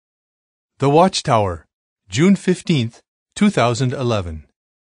The Watchtower, June 15, 2011.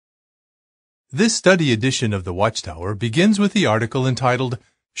 This study edition of The Watchtower begins with the article entitled,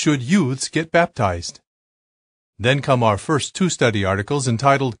 Should Youths Get Baptized? Then come our first two study articles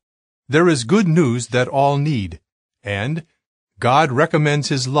entitled, There is Good News That All Need, and God Recommends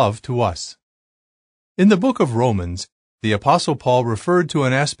His Love to Us. In the book of Romans, the Apostle Paul referred to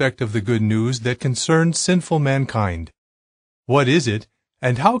an aspect of the good news that concerns sinful mankind. What is it,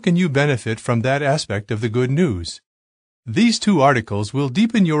 and how can you benefit from that aspect of the good news? These two articles will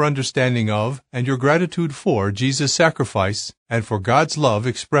deepen your understanding of and your gratitude for Jesus' sacrifice and for God's love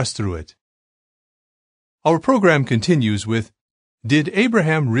expressed through it. Our program continues with, Did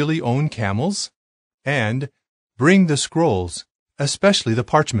Abraham really own camels? And Bring the scrolls, especially the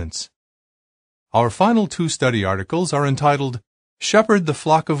parchments. Our final two study articles are entitled, Shepherd the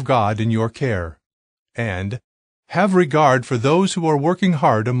Flock of God in Your Care, and Have Regard for Those Who Are Working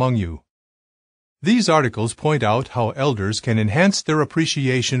Hard Among You. These articles point out how elders can enhance their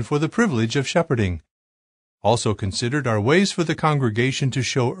appreciation for the privilege of shepherding. Also considered are ways for the congregation to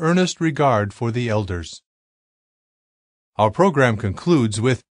show earnest regard for the elders. Our program concludes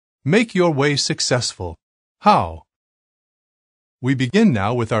with, Make Your Way Successful. How? We begin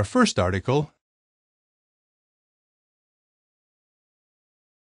now with our first article,